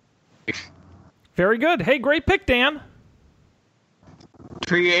 Very good. Hey, great pick, Dan.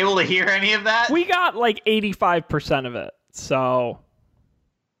 Were you able to hear any of that? We got like 85% of it, so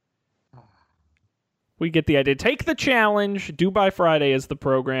we get the idea. Take the challenge. Due by Friday is the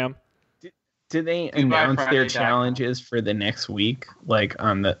program. Did they announce their challenges for the next week? Like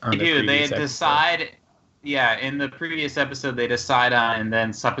on the They decide. Yeah, in the previous episode, they decide on and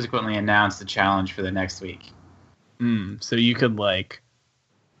then subsequently announce the challenge for the next week. So you could like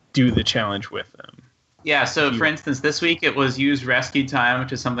do the challenge with them. Yeah. So for instance, this week it was use rescue time,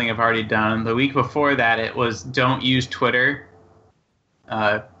 which is something I've already done. The week before that, it was don't use Twitter.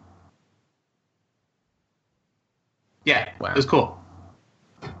 Yeah, wow. It was cool.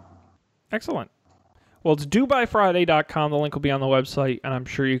 Excellent. Well, it's dobyfriday.com. The link will be on the website, and I'm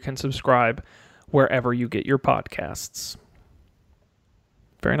sure you can subscribe wherever you get your podcasts.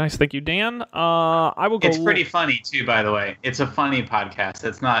 Very nice. Thank you, Dan. I will go. It's pretty funny, too, by the way. It's a funny podcast.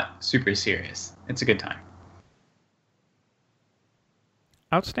 It's not super serious. It's a good time.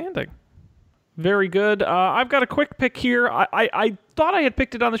 Outstanding. Very good. I've got a quick pick here. I thought I had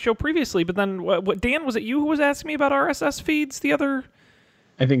picked it on the show previously, but then, Dan, was it you who was asking me about RSS feeds the other...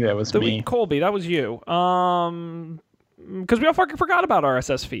 I think that was me. Colby, that was you. Because we all fucking forgot about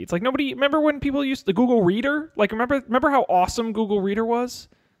RSS feeds. Like, nobody... Remember when people used the Google Reader? Like, remember how awesome Google Reader was?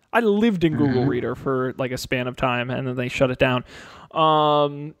 I lived in Google Reader for, like, a span of time, and then they shut it down.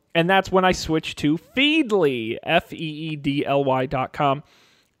 And that's when I switched to Feedly, FEEDLY.com.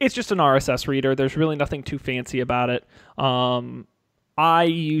 It's just an RSS reader. There's really nothing too fancy about it. I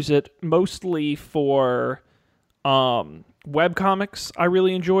use it mostly for... webcomics I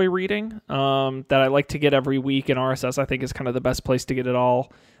really enjoy reading, that I like to get every week, and RSS I think is kind of the best place to get it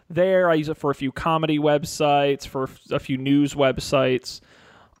all there. I use it for a few comedy websites, for a few news websites,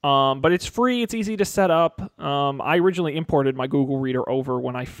 but it's free, it's easy to set up. I originally imported my Google Reader over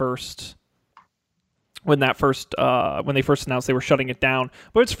when they first announced they were shutting it down,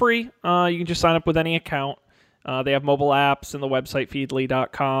 but it's free. You can just sign up with any account. They have mobile apps and the website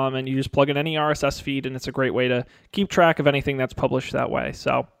feedly.com, and you just plug in any RSS feed, and it's a great way to keep track of anything that's published that way.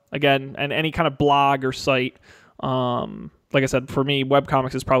 So, again, and any kind of blog or site, like I said, for me,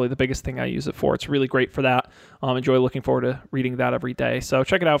 webcomics is probably the biggest thing I use it for. It's really great for that. Enjoy looking forward to reading that every day. So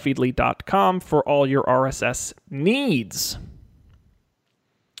check it out, feedly.com, for all your RSS needs.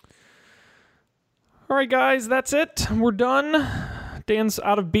 All right, guys, that's it. We're done. Dan's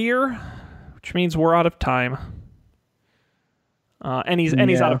out of beer, which means we're out of time. And he's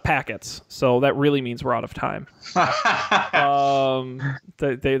out of packets, so that really means we're out of time.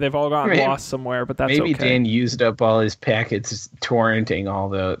 They've all gotten lost somewhere, but that's maybe okay. Dan used up all his packets torrenting all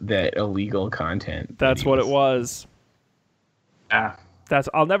that illegal content. That's what it was.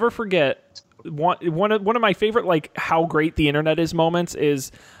 I'll never forget. One of my favorite, like, how great the internet is moments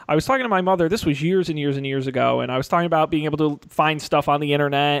is, I was talking to my mother, this was years and years and years ago, and I was talking about being able to find stuff on the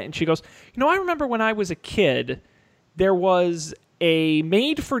internet, and she goes, I remember when I was a kid, there was a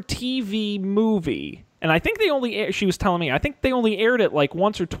made-for-TV movie, and I think she was telling me, I think they only aired it like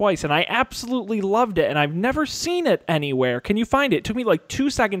once or twice, and I absolutely loved it, and I've never seen it anywhere. Can you find it? It took me like 2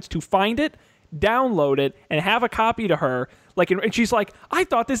 seconds to find it, download it, and have a copy to her. And she's like, I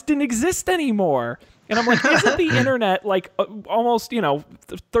thought this didn't exist anymore. And I'm like, isn't the internet, like, almost,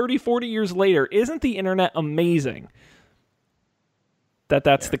 30, 40 years later, isn't the internet amazing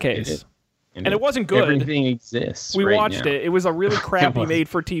that's the case? And it wasn't good. Everything exists. We watched it. It was a really crappy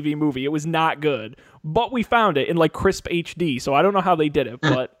made-for-TV movie. It was not good. But we found it in, like, crisp HD. So I don't know how they did it,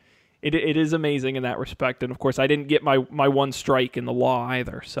 but it is amazing in that respect. And, of course, I didn't get my one strike in the law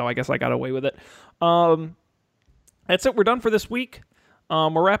either. So I guess I got away with it. That's it. We're done for this week.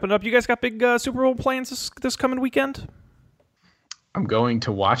 We're wrapping up. You guys got big Super Bowl plans this coming weekend? I'm going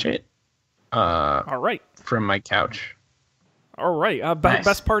to watch it. All right. From my couch. All right. Nice.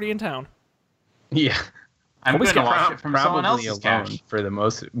 Best party in town. Yeah. I'm going to watch it from someone else's couch. For the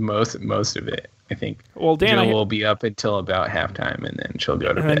most of it, I think. Well, Dan, Jill will be up until about halftime, and then she'll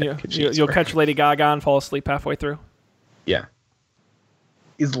go to bed. You'll catch Lady Gaga and fall asleep halfway through. Yeah.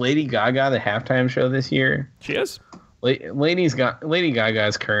 Is Lady Gaga the halftime show this year? She is. Lady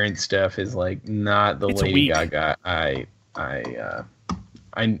Gaga's current stuff is like not the Lady Gaga I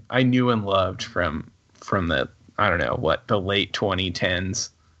knew and loved from the, I don't know, the late 2010s.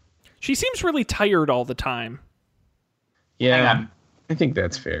 She seems really tired all the time. Yeah, I think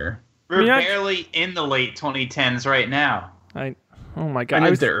that's fair. We're barely in the late 2010s right now. Oh my God. I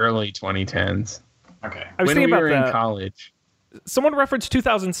was the early 2010s. Okay. I was when thinking we were about in college. Someone referenced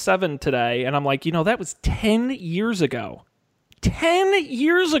 2007 today, and I'm like, that was 10 years ago. 10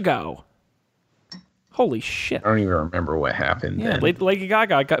 years ago. Holy shit. I don't even remember what happened then. Lady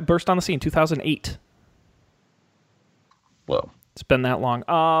Gaga burst on the scene 2008. Whoa. It's been that long.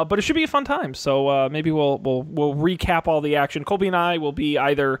 But it should be a fun time. So maybe we'll recap all the action. Colby and I will be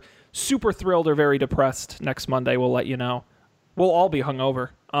either super thrilled or very depressed next Monday. We'll let you know. We'll all be hungover.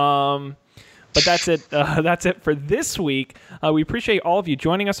 But that's it. That's it for this week. We appreciate all of you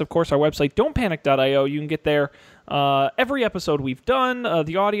joining us. Of course, our website, don'tpanic.io. You can get there every episode we've done,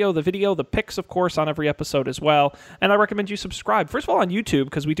 the audio, the video, the pics, of course, on every episode as well. And I recommend you subscribe. First of all, on YouTube,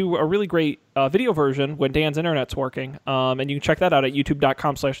 because we do a really great video version when Dan's internet's working. And you can check that out at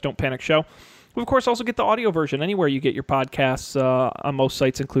youtube.com/don'tpanicshow. We, of course, also get the audio version anywhere you get your podcasts on most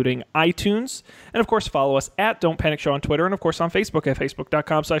sites, including iTunes. And, of course, follow us at Don't Panic Show on Twitter and, of course, on Facebook at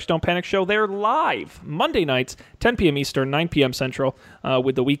facebook.com/Don't Panic Show. They're live Monday nights, 10 p.m. Eastern, 9 p.m. Central,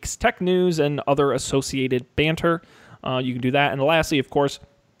 with the week's tech news and other associated banter. You can do that. And lastly, of course,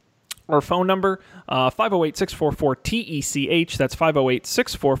 our phone number, 508-644-TECH. That's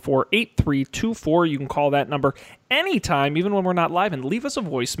 508-644-8324. You can call that number anytime, even when we're not live, and leave us a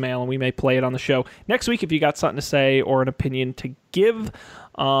voicemail, and we may play it on the show next week if you got something to say or an opinion to give.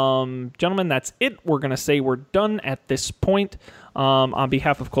 Gentlemen, that's it. We're going to say we're done at this point. On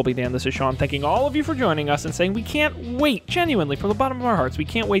behalf of Colby Dan, this is Sean, thanking all of you for joining us and saying we can't wait, genuinely, from the bottom of our hearts, we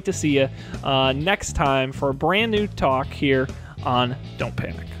can't wait to see you next time for a brand new talk here on Don't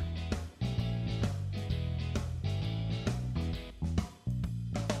Panic.